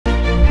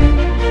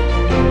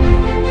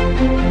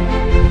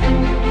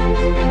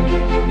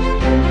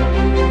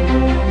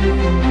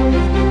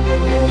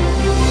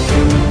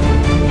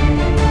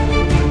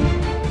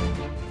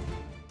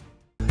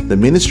the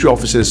ministry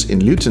offices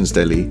in Luton's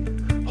Delhi,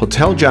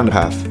 Hotel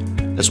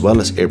Janpath, as well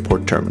as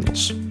airport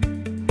terminals.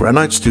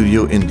 Granite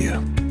Studio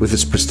India, with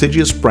its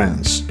prestigious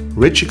brands,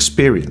 rich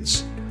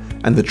experience,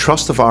 and the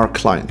trust of our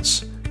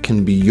clients,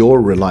 can be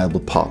your reliable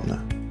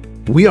partner.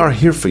 We are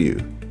here for you,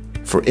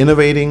 for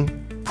innovating,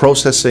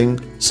 processing,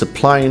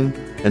 supplying,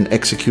 and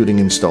executing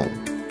in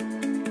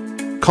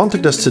stone.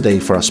 Contact us today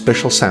for our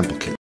special sample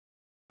kit.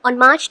 On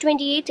March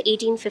 28,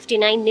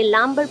 1859,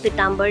 Nilambar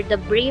Pitambar, the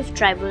brave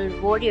tribal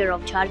warrior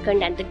of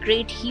Jharkhand and the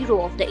great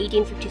hero of the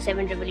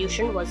 1857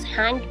 revolution, was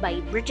hanged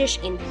by British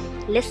in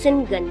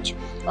Lesanganj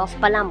of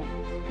Palamu.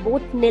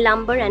 Both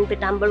Nilambar and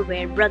Pitambar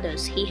were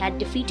brothers. He had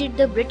defeated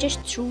the British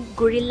through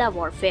guerrilla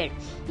warfare.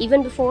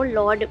 Even before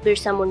Lord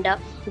Birsa Munda,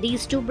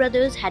 these two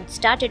brothers had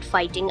started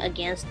fighting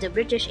against the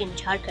British in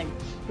Jharkhand.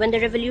 When the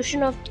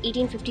revolution of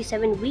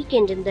 1857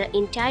 weakened in the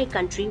entire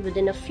country,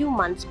 within a few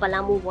months,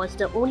 Palamu was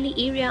the only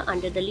area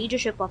under the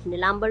leadership of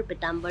Nilambar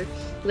Pitambar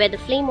where the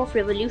flame of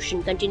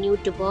revolution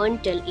continued to burn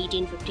till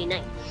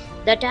 1859.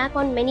 The attack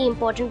on many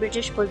important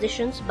British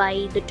positions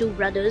by the two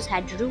brothers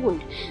had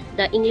ruined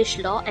the English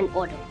law and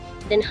order.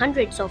 Then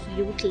hundreds of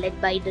youth led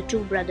by the two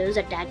brothers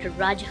attacked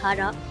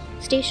Rajhara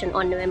station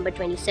on November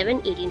 27,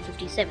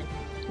 1857.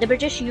 The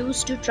British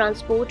used to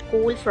transport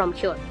coal from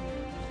here.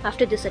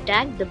 After this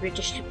attack, the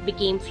British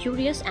became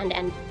furious and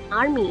an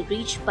army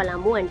reached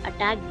Palamu and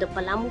attacked the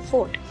Palamu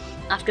fort,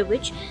 after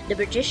which the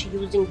British,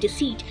 using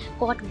deceit,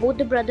 caught both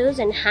the brothers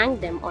and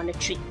hanged them on a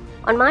tree.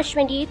 On March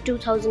 28,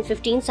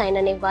 2015, Saina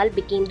Nehwal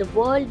became the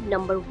world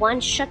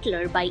 #1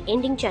 shuttler by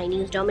ending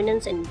Chinese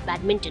dominance in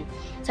badminton.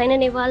 Saina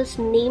Nehwal's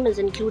name is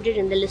included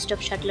in the list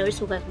of shuttlers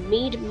who have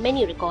made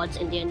many records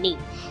in their name.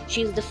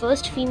 She is the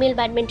first female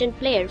badminton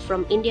player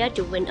from India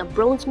to win a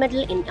bronze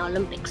medal in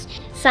Olympics.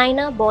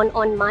 Saina, born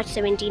on March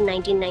 17,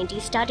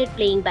 1990, started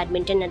playing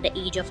badminton at the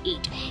age of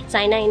 8.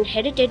 Saina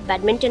inherited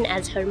badminton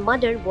as her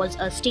mother was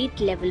a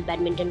state-level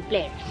badminton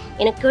player.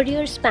 In a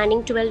career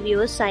spanning 12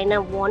 years,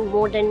 Saina won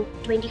more than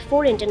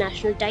 24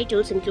 international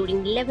titles,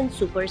 including 11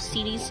 Super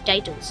Series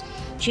titles.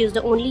 She is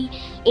the only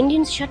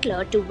Indian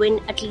shuttler to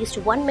win at least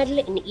one medal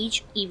in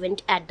each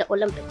event at the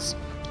Olympics.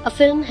 A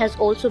film has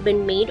also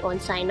been made on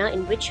Saina,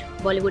 in which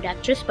Bollywood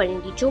actress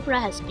Parineeti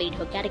Chopra has played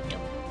her character.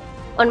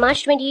 On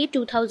March 28,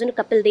 2000,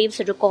 Kapil Dev's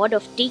record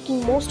of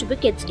taking most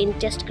wickets in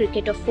Test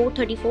cricket of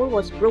 434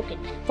 was broken.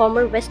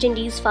 Former West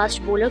Indies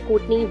fast bowler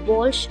Courtney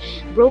Walsh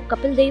broke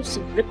Kapil Dev's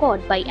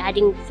record by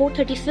adding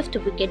 435th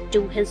wicket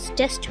to his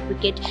Test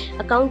wicket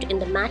account in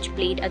the match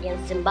played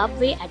against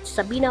Zimbabwe at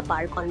Sabina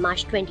Park on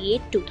March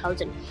 28,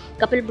 2000.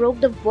 Kapil broke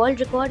the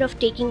world record of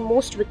taking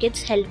most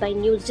wickets held by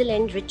New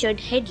Zealand Richard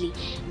Headley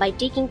by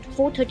taking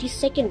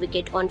 432nd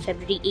wicket on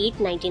February 8,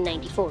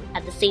 1994.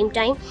 At the same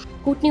time,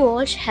 Courtney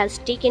Walsh has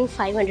taken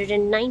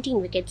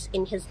 519 wickets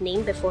in his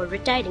name before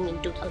retiring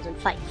in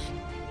 2005.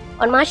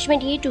 On March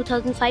 28,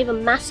 2005, a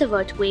massive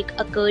earthquake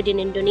occurred in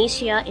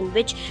Indonesia in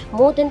which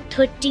more than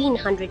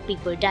 1,300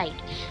 people died.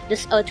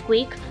 This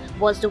earthquake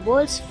was the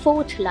world's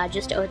 4th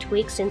largest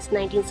earthquake since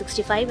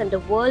 1965 and the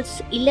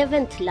world's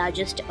 11th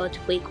largest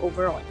earthquake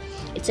overall.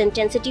 Its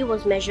intensity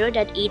was measured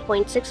at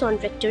 8.6 on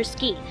Richter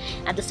scale.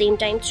 At the same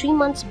time, 3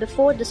 months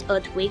before this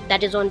earthquake,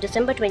 that is on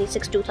December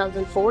 26,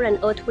 2004, an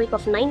earthquake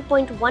of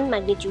 9.1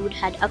 magnitude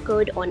had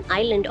occurred on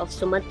island of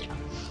Sumatra.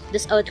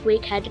 This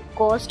earthquake had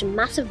caused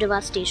massive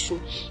devastation.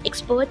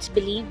 Experts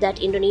believe that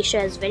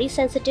Indonesia is very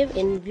sensitive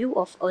in view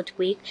of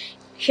earthquake.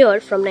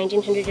 Here, from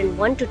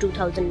 1901 to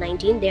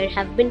 2019, there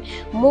have been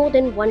more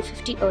than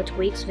 150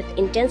 earthquakes with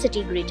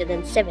intensity greater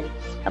than 7.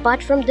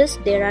 Apart from this,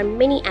 there are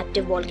many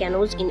active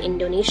volcanoes in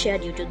Indonesia.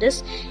 Due to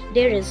this,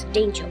 there is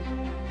danger.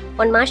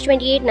 On March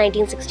 28,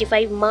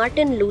 1965,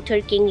 Martin Luther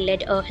King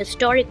led a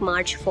historic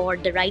march for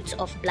the rights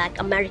of Black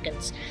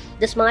Americans.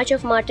 This march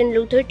of Martin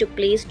Luther took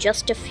place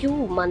just a few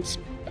months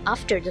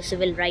after the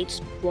civil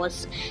rights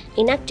was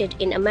enacted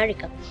in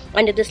America.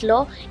 Under this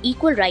law,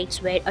 equal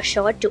rights were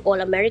assured to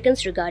all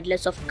Americans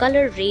regardless of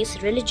color, race,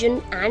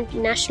 religion, and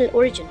national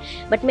origin.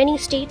 But many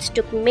states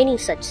took many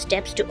such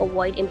steps to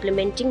avoid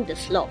implementing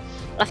this law.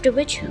 After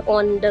which,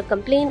 on the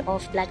complaint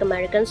of Black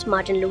Americans,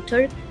 Martin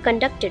Luther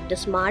conducted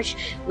this march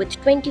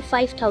with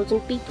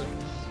 25,000 people.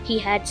 He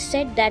had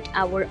said that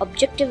our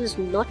objective is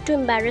not to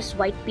embarrass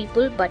white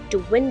people but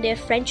to win their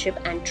friendship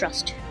and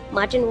trust.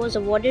 Martin was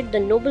awarded the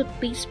Nobel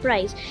Peace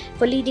Prize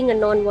for leading a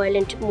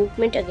non-violent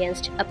movement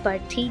against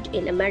apartheid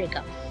in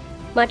America.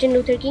 Martin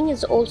Luther King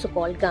is also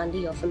called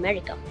Gandhi of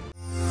America.